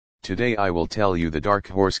Today I will tell you the Dark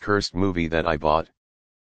Horse Cursed movie that I bought.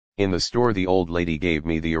 In the store the old lady gave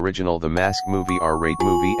me the original The Mask movie R-rate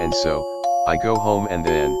movie, and so, I go home, and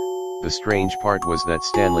then, the strange part was that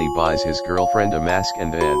Stanley buys his girlfriend a mask,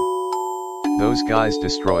 and then those guys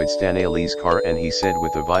destroyed Stanley's car, and he said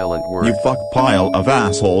with a violent word, "You fuck pile of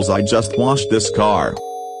assholes, I just washed this car.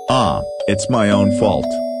 It's my own fault.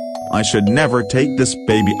 I should never take this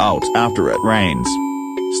baby out after it rains."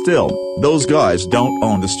 Still, those guys don't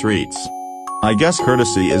own the streets. I guess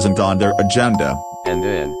courtesy isn't on their agenda. And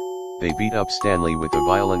then, they beat up Stanley with a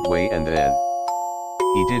violent way, and then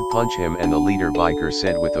he did punch him, and the leader biker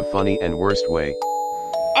said with a funny and worst way,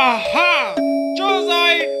 "Aha! Just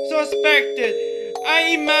I suspected.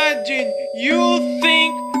 I imagine you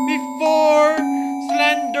think before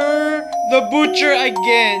slander the butcher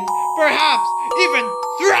again. Perhaps even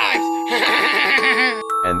thrice."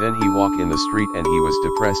 And then he walked in the street and he was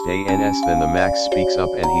depressed ans. Then the Max speaks up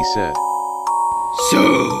and he said, "So,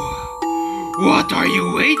 what are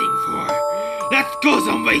you waiting for? Let's go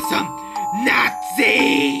some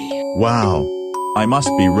Nazi!" Wow. I must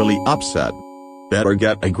be really upset. Better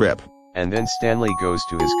get a grip. And then Stanley goes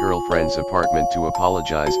to his girlfriend's apartment to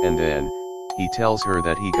apologize, and then he tells her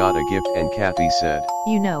that he got a gift, and Kathy said,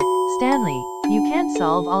 "You know, Stanley, you can't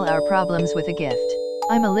solve all our problems with a gift.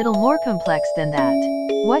 I'm a little more complex than that.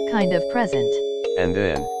 What kind of present?" And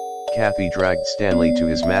then Kathy dragged Stanley to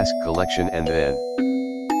his mask collection, and then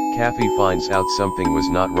Kathy finds out something was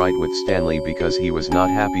not right with Stanley because he was not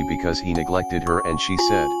happy because he neglected her, and she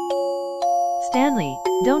said, "Stanley,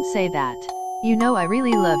 don't say that. You know I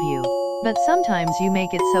really love you, but sometimes you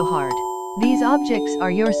make it so hard. These objects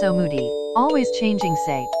are you're so moody, always changing.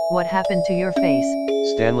 Say, what happened to your face?"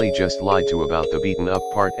 Stanley just lied to about the beaten up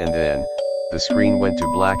part, and then the screen went to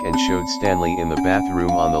black and showed Stanley in the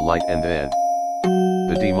bathroom on the light, and then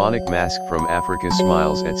the demonic mask from Africa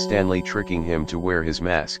smiles at Stanley, tricking him to wear his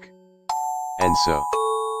mask. And so,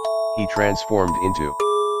 he transformed into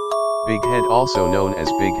Big Head, also known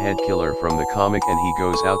as Big Head Killer from the comic, and he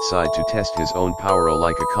goes outside to test his own power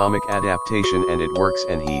like a comic adaptation, and it works,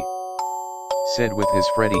 and he said with his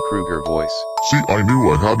Freddy Krueger voice, "See, I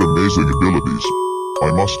knew I had amazing abilities.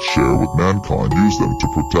 I must share with mankind, use them to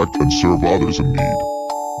protect and serve others in need.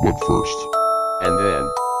 But first..." And then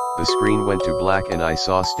the screen went to black and I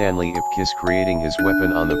saw Stanley Ipkiss creating his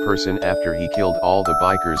weapon on the person after he killed all the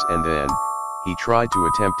bikers, and then he tried to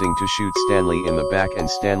attempting to shoot Stanley in the back, and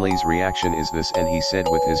Stanley's reaction is this, and he said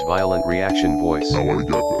with his violent reaction voice, "Now I get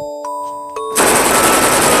them.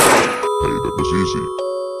 Hey, that was easy.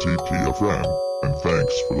 TTFN, and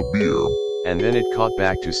thanks for the beer." And then it caught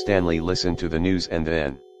back to Stanley listen to the news, and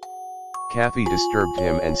then Kathy disturbed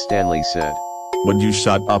him, and Stanley said, "Would you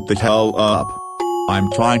shut up the hell up? I'm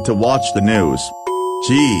trying to watch the news.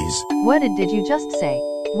 Jeez." What did you just say?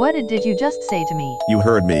 What did you just say to me? You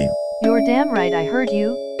heard me. You're damn right I heard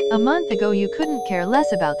you. A month ago you couldn't care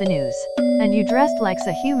less about the news. And you dressed like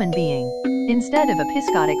a human being, instead of a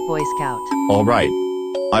psychotic Boy Scout. Alright.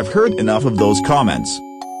 I've heard enough of those comments.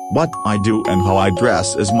 What I do and how I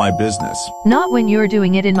dress is my business. Not when you're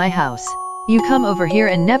doing it in my house. You come over here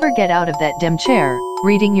and never get out of that damn chair,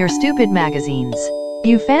 reading your stupid magazines.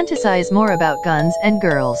 You fantasize more about guns and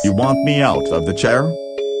girls. You want me out of the chair?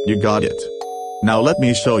 You got it. Now let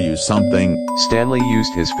me show you something. Stanley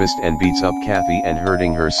used his fist and beats up Kathy, and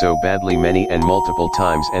hurting her so badly many and multiple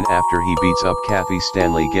times, and after he beats up Kathy,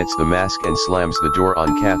 Stanley gets the mask and slams the door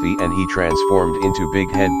on Kathy, and he transformed into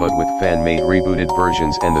Big Head but with fan-made rebooted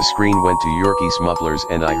versions, and the screen went to Yorkie Smufflers,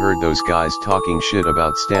 and I heard those guys talking shit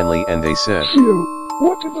about Stanley, and they said, "Theo,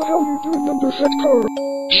 what in the hell you doing under that car?"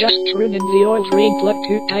 "Just turning the oil drain plug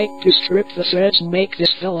too tight to strip the threads and make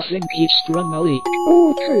this fella think he's sprung a leak."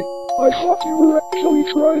 Okay, I thought you were actually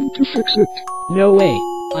trying to fix it. No way.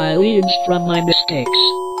 I learned from my mistakes.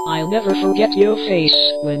 I'll never forget your face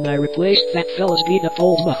when I replaced that fella's beat-up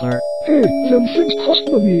old muffler. Hey, them things cost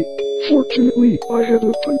money. Fortunately, I had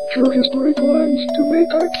to puncture his brake lines to make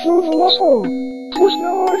it so the loss all. Course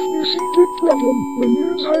now I've you see big problem. When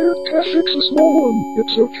you's hired to fix a small one,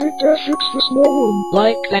 it's okay to fix the small one.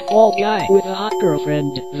 Like that bald guy with a hot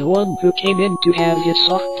girlfriend, the one who came in to have his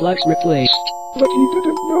soft plugs replaced. But he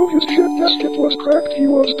didn't know his jet gasket was cracked. He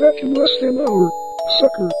was back in less than an hour.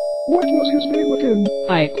 Sucker. What was his name again?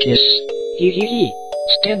 Ikekiss. He.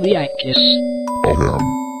 Stanley Ikekiss. Ahem.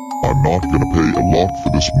 I'm not gonna pay a lot for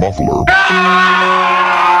this muffler.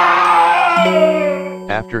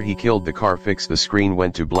 After he killed the car fix, the screen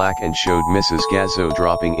went to black and showed Mrs. Gazzo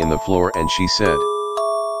dropping in the floor, and she said,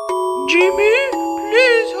 "Jimmy,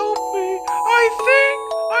 please help me. I think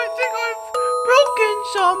I've broken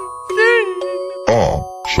something."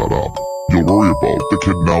 Shut up. You'll worry about the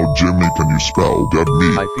kid now. Jimmy, can you spell dead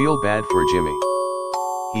meat? I feel bad for Jimmy.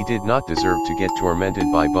 He did not deserve to get tormented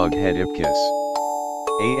by Bughead Ipkiss.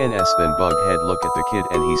 Ans then Bughead looked at the kid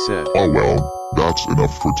and he said, Oh well, that's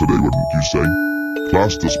enough for today, wouldn't you say?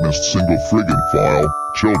 Class dismissed. Single friggin' file,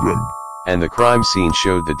 children. And the crime scene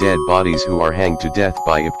showed the dead bodies who are hanged to death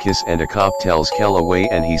by Ipkiss, and a cop tells Kel away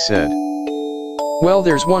and he said, Well,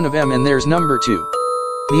 there's one of them and there's number 2.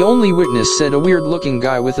 The only witness said a weird-looking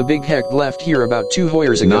guy with a big head left here about 2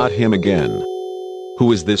 hours ago. Not him again.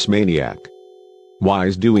 Who is this maniac? Why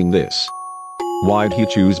is doing this? Why'd he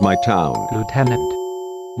choose my town? Lieutenant,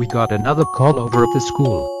 we got another call over at the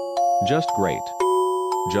school. Just great.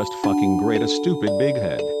 Just fucking great. A stupid big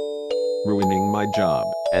head. Ruining my job.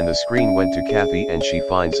 And the screen went to Kathy and she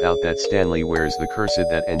finds out that Stanley wears the cursed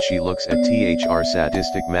that, and she looks at THR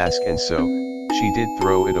sadistic mask, and so she did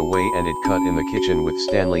throw it away, and it cut in the kitchen with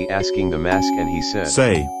Stanley asking the mask, and he said,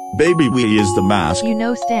 Say, baby, we is the mask. You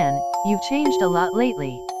know, Stan, you've changed a lot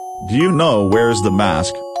lately. Do you know where's the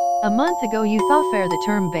mask? A month ago you thought fair the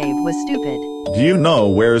term babe was stupid. Do you know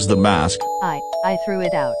where's the mask? I threw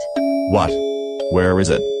it out. What? Where is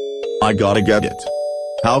it? I gotta get it.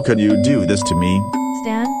 How could you do this to me?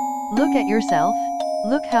 Stan, look at yourself.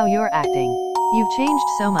 Look how you're acting. You've changed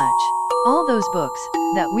so much. All those books,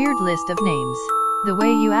 that weird list of names. The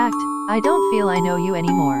way you act, I don't feel I know you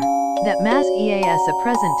anymore. That mask EAS a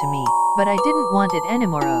present to me, but I didn't want it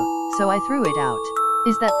anymore, so I threw it out.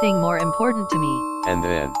 Is that thing more important to me? And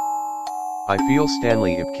then I feel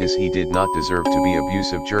Stanley Ipkiss, he did not deserve to be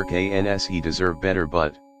abusive jerk. Ans he deserved better,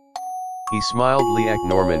 but he smiled Leak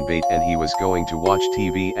Norman bait, and he was going to watch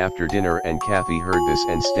TV after dinner, and Kathy heard this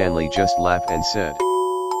and Stanley just laughed and said,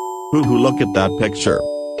 Hoo, look at that picture.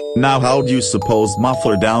 Now how do you suppose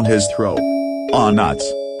muffler down his throat? Aw nuts,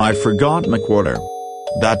 I forgot my quarter.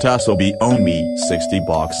 That SOB owe me $60.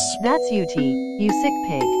 That's UT, you sick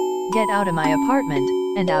pig. Get out of my apartment,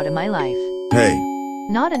 and out of my life. Hey.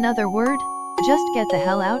 Not another word, just get the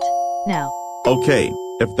hell out, now. Okay,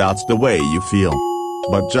 if that's the way you feel.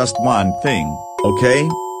 But just one thing, okay?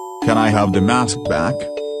 Can I have the mask back?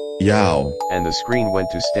 Yow. And the screen went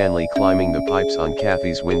to Stanley climbing the pipes on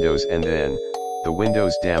Kathy's windows, and then the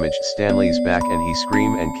windows damaged Stanley's back and he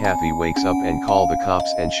screamed, and Kathy wakes up and called the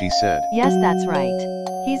cops, and she said, Yes, that's right.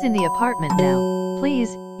 He's in the apartment now. Please,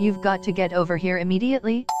 you've got to get over here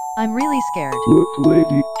immediately. I'm really scared. Look,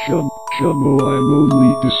 Lady Chummo, I'm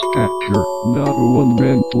only dispatcher, not a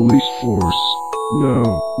one-man police force. No,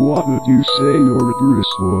 what did you say your address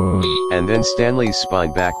was? And then Stanley's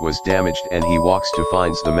spine back was damaged and he walks to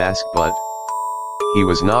finds the mask, but he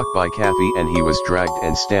was knocked by Kathy and he was dragged,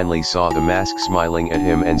 and Stanley saw the mask smiling at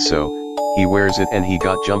him, and so he wears it and he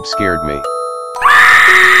got jump scared me.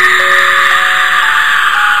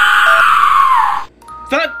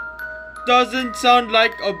 That doesn't sound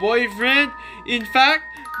like a boyfriend. In fact,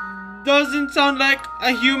 doesn't sound like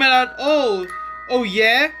a human at all. Oh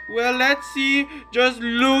yeah? Well, let's see. Just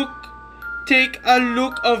look. Take a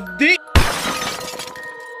look of this.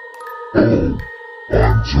 Oh,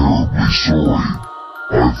 I'm terribly sorry.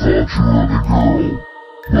 I thought you were the girl.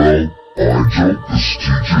 Well, I joke this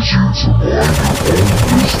teaches you to mind your own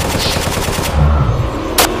business.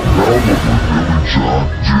 Now that we're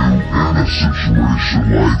really jacked in a situation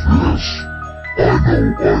like this, I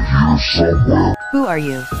know I hear somewhere. Who are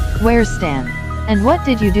you? Where's Stan? And what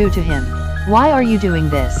did you do to him? Why are you doing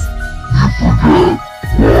this? You forget.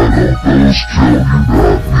 Why don't those kill you got me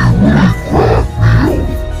really crack me out? All he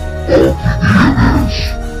is.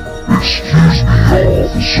 Excuse me,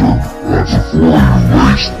 officer, that's before you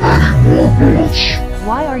waste any more bullets.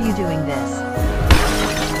 Why are you doing this?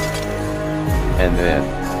 And then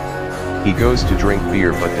he goes to drink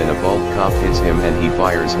beer, but then a bald cop hits him and he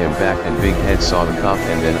fires him back, and Big Head saw the cop,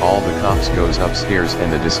 and then all the cops goes upstairs,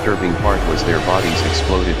 and the disturbing part was their bodies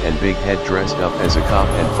exploded, and Big Head dressed up as a cop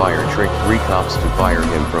and fire tricked 3 cops to fire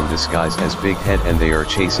him from disguise as Big Head, and they are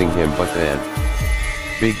chasing him, but then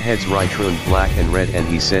Big Head's right turned black and red, and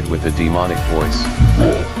he said with a demonic voice,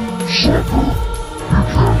 Sucker, you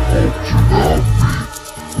can't hope to nab me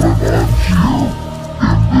when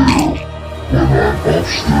I'm here, in there, when I'm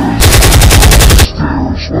upstairs,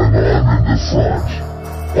 when I'm in the front,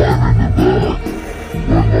 I'm in the back,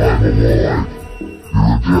 when I'm alive,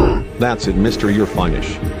 you're dead. That's it, mister, you're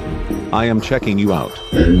finish. I am checking you out.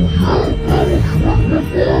 Oh yeah, now you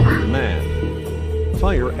in what army? Man.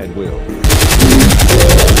 Fire at will.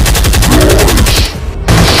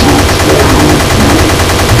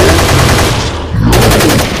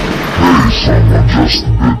 Someone just bit me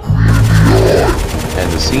in the eye. And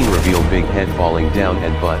the scene revealed Big Head falling down,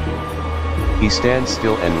 and but He stands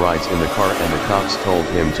still and rides in the car and the cops told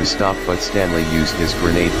him to stop, but Stanley used his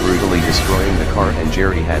grenade, brutally destroying the car, and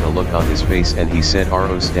Jerry had a look on his face and he said,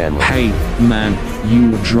 "R.O. Stanley. Hey, man,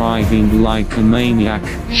 you driving like a maniac."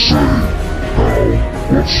 Say, pal,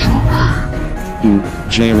 what's your name?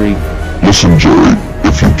 Jerry. Listen, Jerry,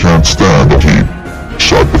 if you can't stand the heat,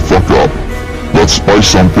 shut the fuck up. Let's buy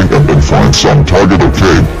something and then find some target,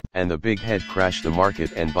 okay? And the big head crashed the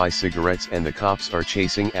market and buy cigarettes, and the cops are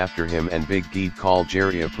chasing after him, and Big Geed called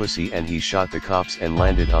Jerry a pussy and he shot the cops and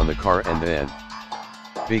landed on the car, and then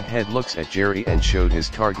Big Head looks at Jerry and showed his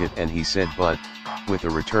target and he said, but with a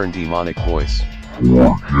return demonic voice,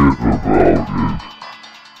 "Forget about it.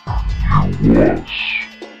 You was.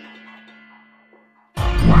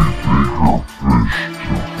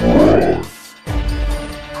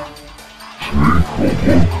 We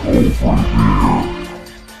bigger fish to fry. Take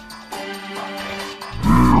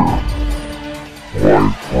a look over there.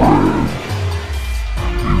 My friend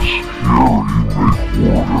is Harry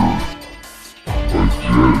McWhorter, a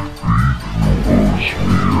deadbeat who owes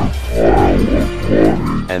me a pile of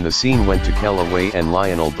money." And the scene went to Kellaway and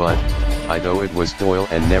Lionel, but I know it was Doyle,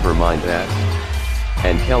 and never mind that.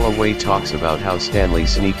 And Kellaway talks about how Stanley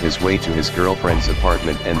sneaked his way to his girlfriend's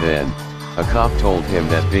apartment, and then a cop told him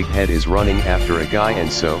that Big Head is running after a guy,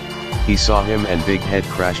 and so he saw him and Big Head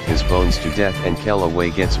crashed his bones to death, and Kellaway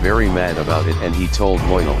gets very mad about it and he told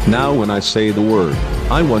Lionel, "Now when I say the word,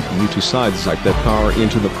 I want you to sidezag that car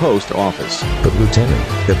into the post office." "But Lieutenant,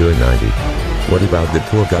 they're doing 90. What about the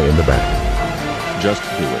poor guy in the back?" "Just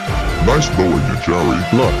do it." Nice knowing you, Jerry.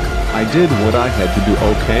 Look, I did what I had to do,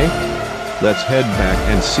 okay? Let's head back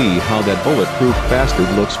and see how that bulletproof bastard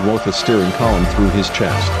looks worth a steering column through his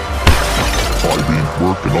chest. I've been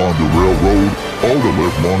working on the railroad all the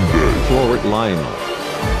livelong day. Floor it, Lionel.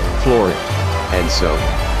 Floor it. And so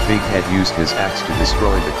Big Head used his axe to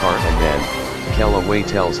destroy the car, and then Kellaway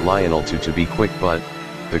tells Lionel to be quick, but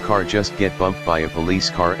the car just get bumped by a police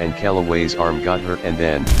car and Kellaway's arm got hurt, and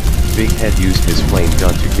then Big Head used his flame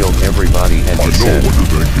gun to kill everybody, and he said, "I know what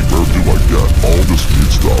you're thinking. Where do I get all this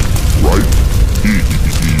neat stuff, right?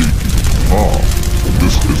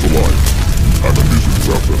 This is a lie. I'm a music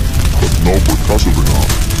weapon, but no percussive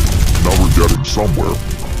enough. Now we're getting somewhere."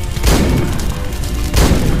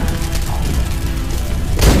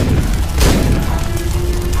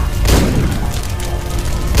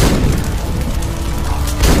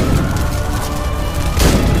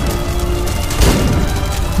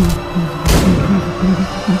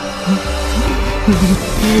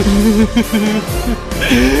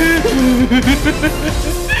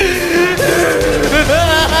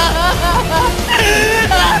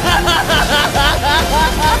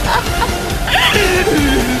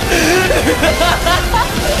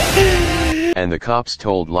 And the cops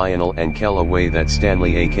told Lionel and Kellaway that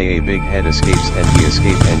Stanley aka Big Head escapes, and he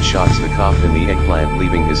escaped and shoots the cop in the eggplant,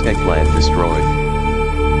 leaving his eggplant destroyed.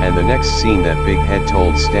 And the next scene that Big Head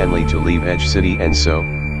told Stanley to leave Edge City, and so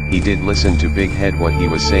he did listen to Big Head. What he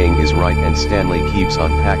was saying is right, and Stanley keeps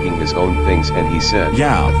on packing his own things, and he said,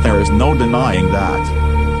 "Yeah, there is no denying that.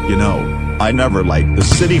 You know, I never liked the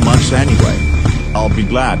city much anyway. I'll be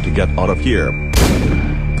glad to get out of here."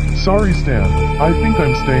 "Sorry, Stan. I think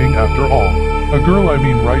I'm staying after all. A girl, I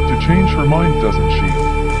mean, right to change her mind, doesn't she?"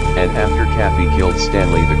 And after Kathy killed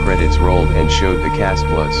Stanley, the credits rolled and showed the cast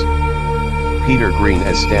was Peter Green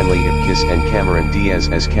as Stanley Ipkiss, and Cameron Diaz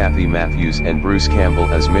as Kathy Matthews, and Bruce Campbell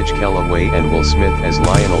as Mitch Kellaway, and Will Smith as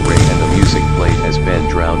Lionel Ray, and the music played as Ben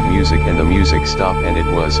Drowned music, and the music stopped and it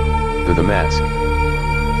was The Mask.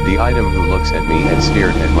 The item who looks at me and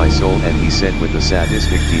stared at my soul, and he said with a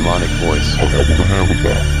sadistic demonic voice, "I'll help you handle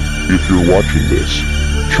that. If you're watching this,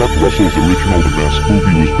 Chuck Russell's original The Mask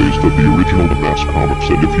movie was based on the original The Mask comics,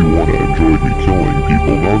 and if you wanna enjoy me killing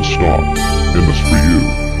people non-stop, and this for you.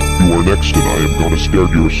 You are next, and I am gonna stare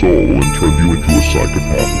at your soul and turn you into a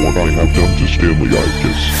psychopath, what I have done to Stanley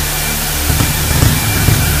Ipkiss."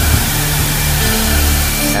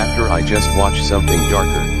 After I just watched something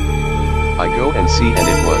darker, I go and see, and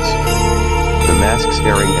it was The Mask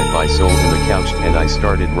staring at my soul in the couch, and I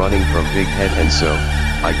started running from Big Head, and so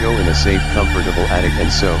I go in a safe comfortable attic,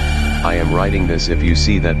 and so I am writing this. If you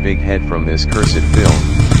see that Big Head from this cursed film,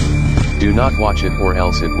 do not watch it, or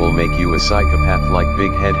else it will make you a psychopath like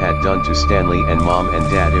Big Head had done to Stanley and Mom and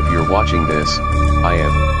Dad. If you're watching this, I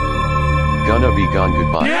am gonna be gone.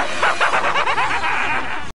 Goodbye.